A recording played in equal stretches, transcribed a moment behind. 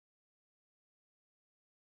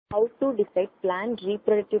How to dissect plant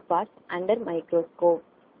reproductive parts under microscope.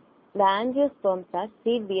 The angiosperms are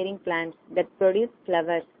seed-bearing plants that produce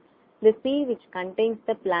flowers. The seed which contains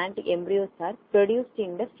the plant embryos are produced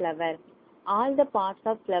in the flower. All the parts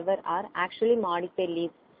of flower are actually modified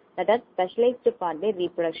leaves that are specialized for their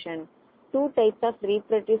reproduction. Two types of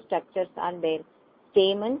reproductive structures are there,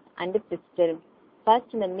 stamen and pistil.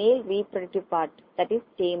 First, the male reproductive part, that is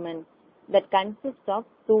stamen, that consists of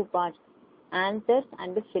two parts, anthers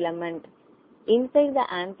and filament. Inside the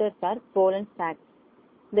anthers are pollen sacs.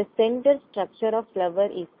 The central structure of flower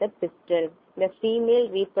is the pistil, the female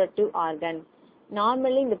reproductive organ.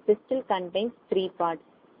 Normally, the pistil contains three parts,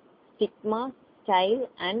 stigma, style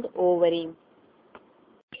and ovary.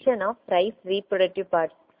 Dissection of rice reproductive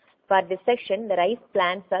parts. For dissection, the rice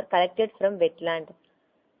plants are collected from wetland.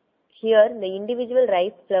 Here, the individual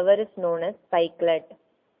rice flower is known as spikelet.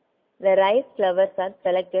 The rice flowers are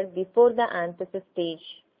selected before the anthesis stage.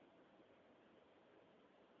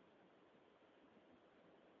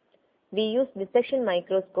 We use dissection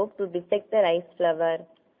microscope to dissect the rice flower.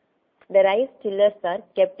 The rice tillers are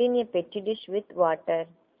kept in a petri dish with water.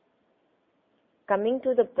 Coming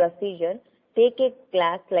to the procedure, take a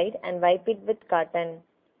glass slide and wipe it with cotton.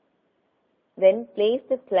 Then place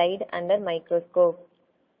the slide under microscope.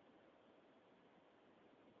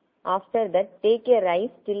 After that, take a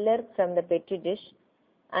rice tiller from the petri dish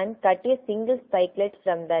and cut a single spikelet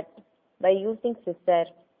from that by using scissors.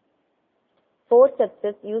 Forceps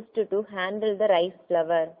is used to handle the rice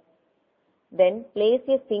flower. Then place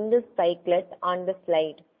a single spikelet on the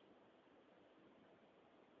slide.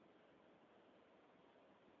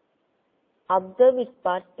 Observe its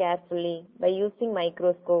parts carefully by using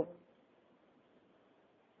microscope.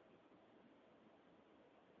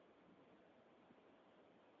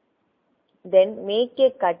 Then make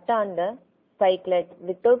a cut on the spikelet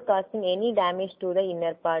without causing any damage to the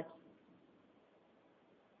inner parts.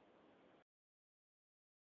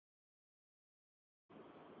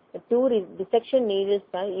 The two dissection needles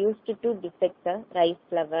are used to dissect the rice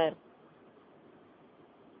flower.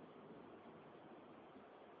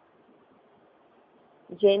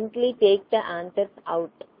 Gently take the anthers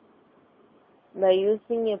out by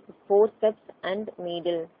using a forceps and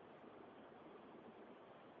needle.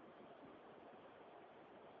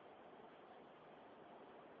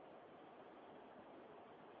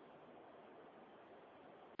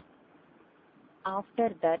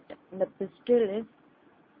 After that, the pistil is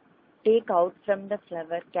take out from the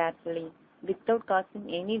flower carefully without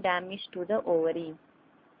causing any damage to the ovary.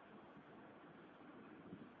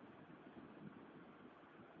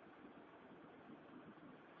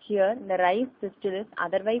 Here, the rice pistil is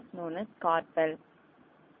otherwise known as carpel.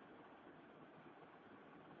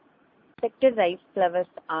 Dissected rice flowers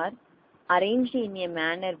are arranged in a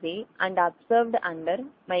manner way and observed under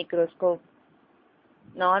microscope.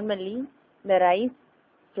 Normally, the rice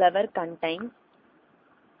flower contains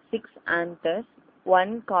 6 anthers,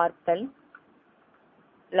 1 carpel,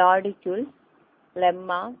 lodicles,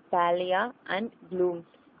 lemma, palea and glumes.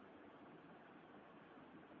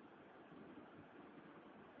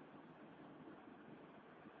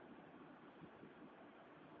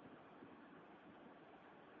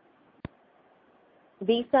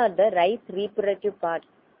 These are the rice reproductive parts,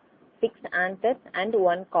 6 anthers and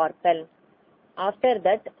 1 carpel. After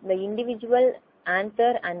that, the individual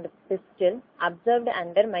anther and pistil observed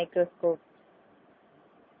under microscope.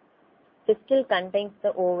 Pistil contains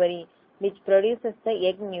the ovary, which produces the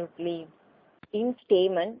egg nuclei. In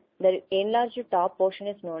stamen, the enlarged top portion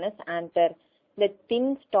is known as anther. The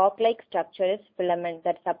thin stalk-like structure is filament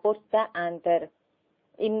that supports the anther.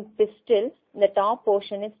 In pistil, the top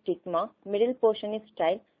portion is stigma, middle portion is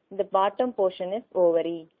style, the bottom portion is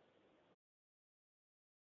ovary.